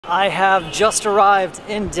I have just arrived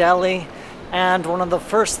in Delhi, and one of the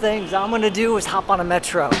first things I'm gonna do is hop on a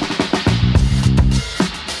metro.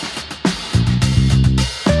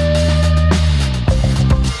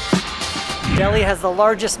 Delhi has the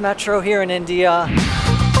largest metro here in India.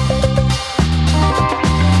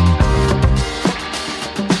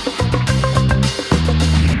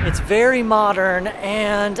 It's very modern,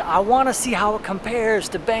 and I want to see how it compares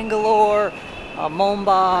to Bangalore,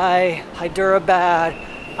 Mumbai, Hyderabad.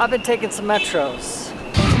 I've been taking some metros.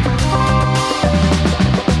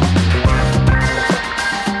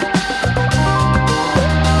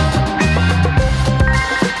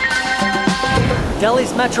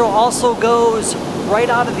 Delhi's metro also goes right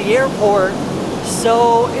out of the airport,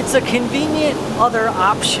 so it's a convenient other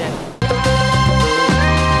option.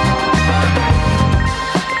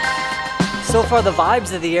 So far, the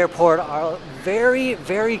vibes of the airport are very,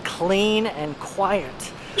 very clean and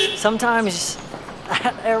quiet. Sometimes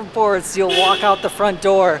at airports, you'll walk out the front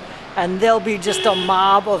door and there'll be just a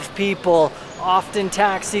mob of people, often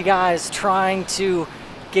taxi guys, trying to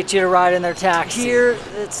get you to ride in their taxi. Here,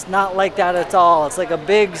 it's not like that at all. It's like a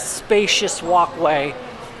big, spacious walkway.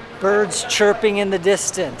 Birds chirping in the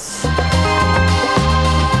distance.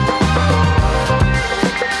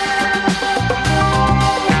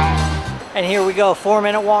 And here we go,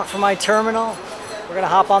 4-minute walk from my terminal. We're gonna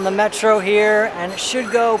hop on the metro here, and it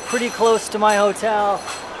should go pretty close to my hotel,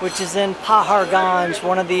 which is in Paharganj,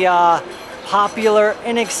 one of the popular,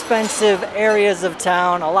 inexpensive areas of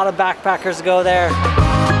town. A lot of backpackers go there.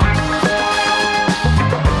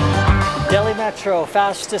 Delhi Metro,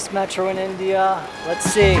 fastest metro in India. Let's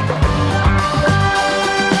see.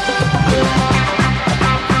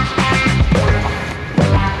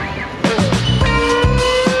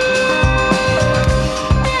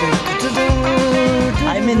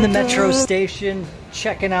 I'm in the metro station,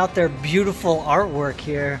 checking out their beautiful artwork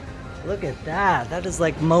here. Look at that. That is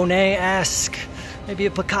like Monet-esque. Maybe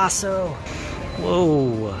a Picasso.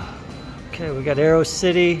 Whoa. Okay, we got Aero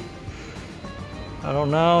City. I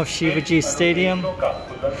don't know, Shivaji Stadium.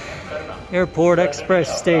 Airport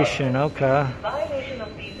Express Station, okay.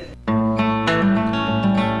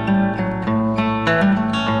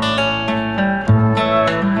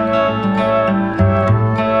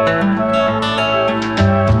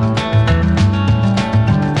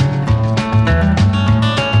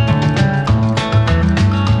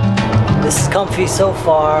 This is comfy so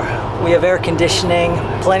far. We have air conditioning,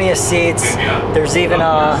 plenty of seats. There's even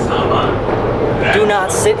a do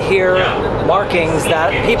not sit here markings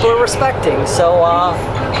that people are respecting. So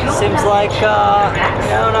seems like you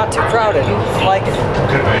know, not too crowded. I like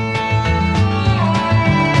it.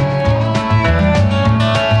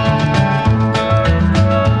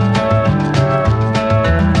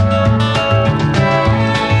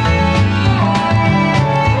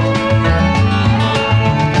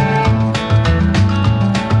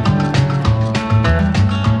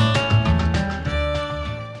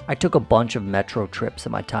 I took a bunch of metro trips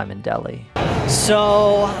in my time in Delhi.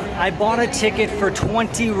 So I bought a ticket for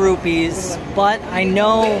 20 rupees, but I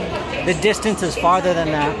know the distance is farther than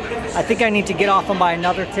that. I think I need to get off and buy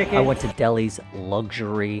another ticket. I went to Delhi's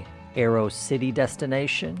luxury Aero City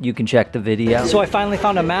destination. You can check the video. So I finally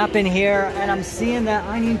found a map in here, and I'm seeing that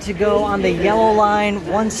I need to go on the yellow line,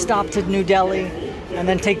 one stop to New Delhi, and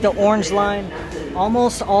then take the orange line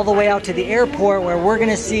almost all the way out to the airport, where we're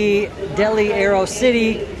gonna see Delhi Aero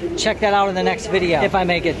City. Check that out in the next video, if I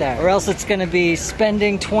make it there. Or else it's gonna be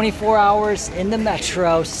spending 24 hours in the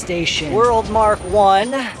metro station. World Mark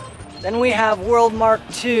 1, then we have World Mark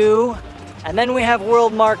 2, and then we have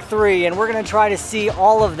World Mark 3, and we're gonna try to see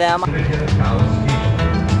all of them.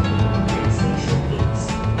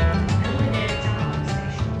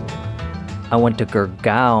 I went to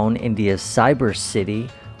Gurgaon, India's cyber city,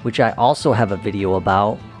 which I also have a video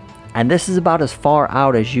about. And this is about as far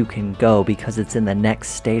out as you can go because it's in the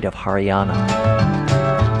next state of Haryana.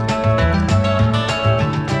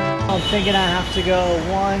 I'm thinking I have to go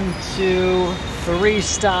 1, 2, 3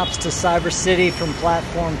 stops to Cyber City from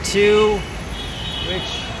platform 2,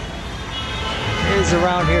 which is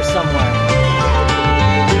around here somewhere.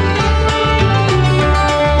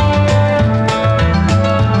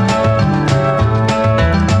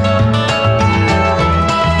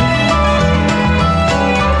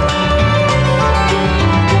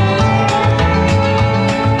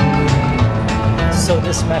 So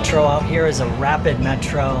this metro out here is a rapid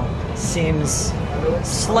metro. Seems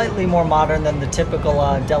slightly more modern than the typical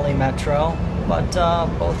Delhi metro, but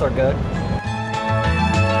both are good.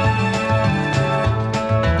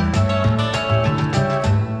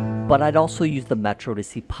 But I'd also use the metro to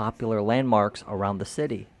see popular landmarks around the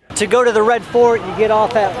city. To go to the Red Fort, you get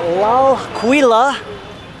off at Lal Quila.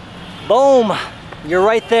 Boom, you're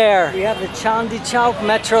right there. We have the Chandi Chowk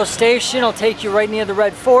metro station. It'll take you right near the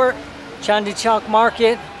Red Fort. Chandi Chowk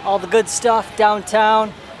Market, all the good stuff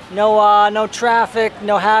downtown. No traffic,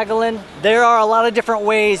 no haggling. There are a lot of different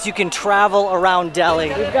ways you can travel around Delhi.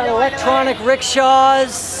 We've got electronic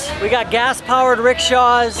rickshaws. We got gas-powered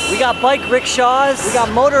rickshaws. We got bike rickshaws. We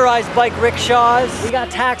got motorized bike rickshaws. We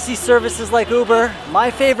got taxi services like Uber.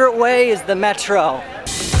 My favorite way is the metro.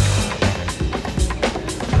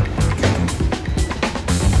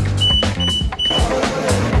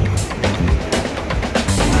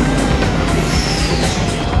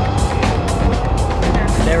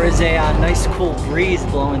 There is a nice cool breeze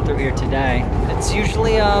blowing through here today. It's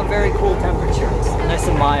usually a very cool temperature. It's nice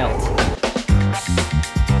and mild.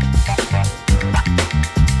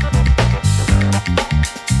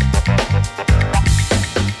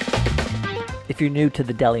 If you're new to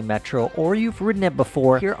the Delhi Metro or you've ridden it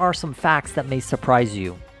before, here are some facts that may surprise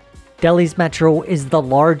you. Delhi's metro is the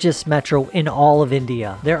largest metro in all of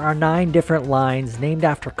India. There are 9 different lines named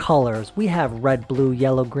after colors. We have red, blue,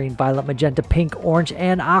 yellow, green, violet, magenta, pink, orange,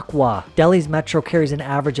 and aqua. Delhi's metro carries an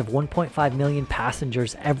average of 1.5 million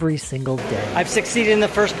passengers every single day. I've succeeded in the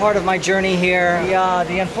first part of my journey here.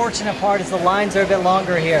 The unfortunate part is the lines are a bit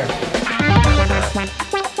longer here.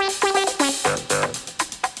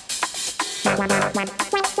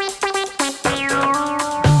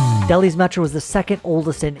 Delhi's metro is the second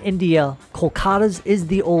oldest in India. Kolkata's is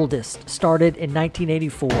the oldest, started in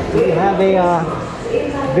 1984. We have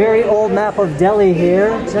a very old map of Delhi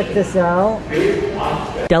here. Check this out.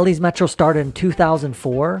 Delhi's metro started in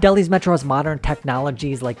 2004. Delhi's metro has modern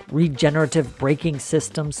technologies like regenerative braking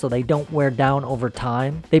systems so they don't wear down over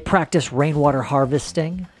time. They practice rainwater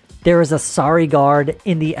harvesting. There is a Sari guard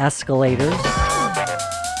in the escalators.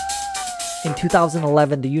 In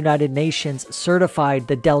 2011, the United Nations certified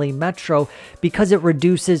the Delhi Metro because it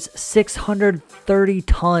reduces 630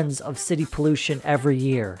 tons of city pollution every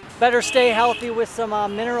year. Better stay healthy with some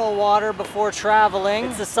mineral water before traveling.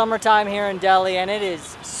 It's the summertime here in Delhi and it is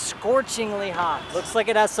scorchingly hot. Looks like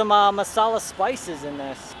it has some masala spices in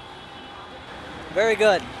this. Very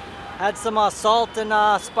good. Had some salt and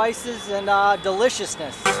spices and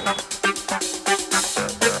deliciousness.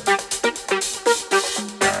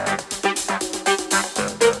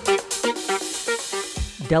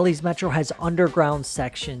 Delhi's metro has underground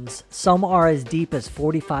sections. Some are as deep as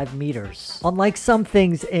 45 meters. Unlike some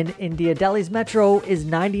things in India, Delhi's metro is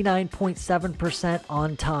 99.7%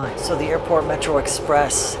 on time. So the Airport Metro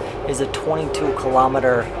Express is a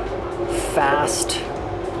 22-kilometer fast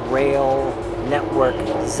rail network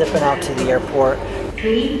zipping out to the airport.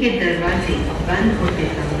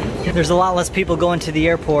 There's a lot less people going to the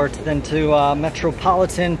airport than to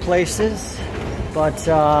metropolitan places, but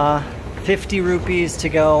 50 rupees to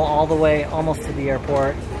go all the way almost to the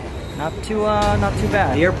airport. Not too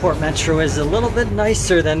bad. The airport metro is a little bit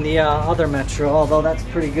nicer than the other metro, although that's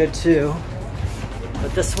pretty good too.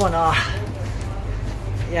 But this one,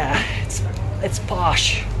 yeah, it's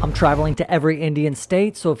posh. I'm traveling to every Indian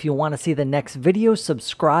state, so if you want to see the next video,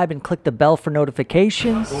 subscribe and click the bell for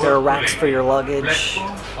notifications. There are racks for your luggage.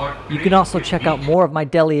 You can also check out more of my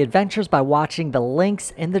Delhi adventures by watching the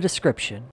links in the description.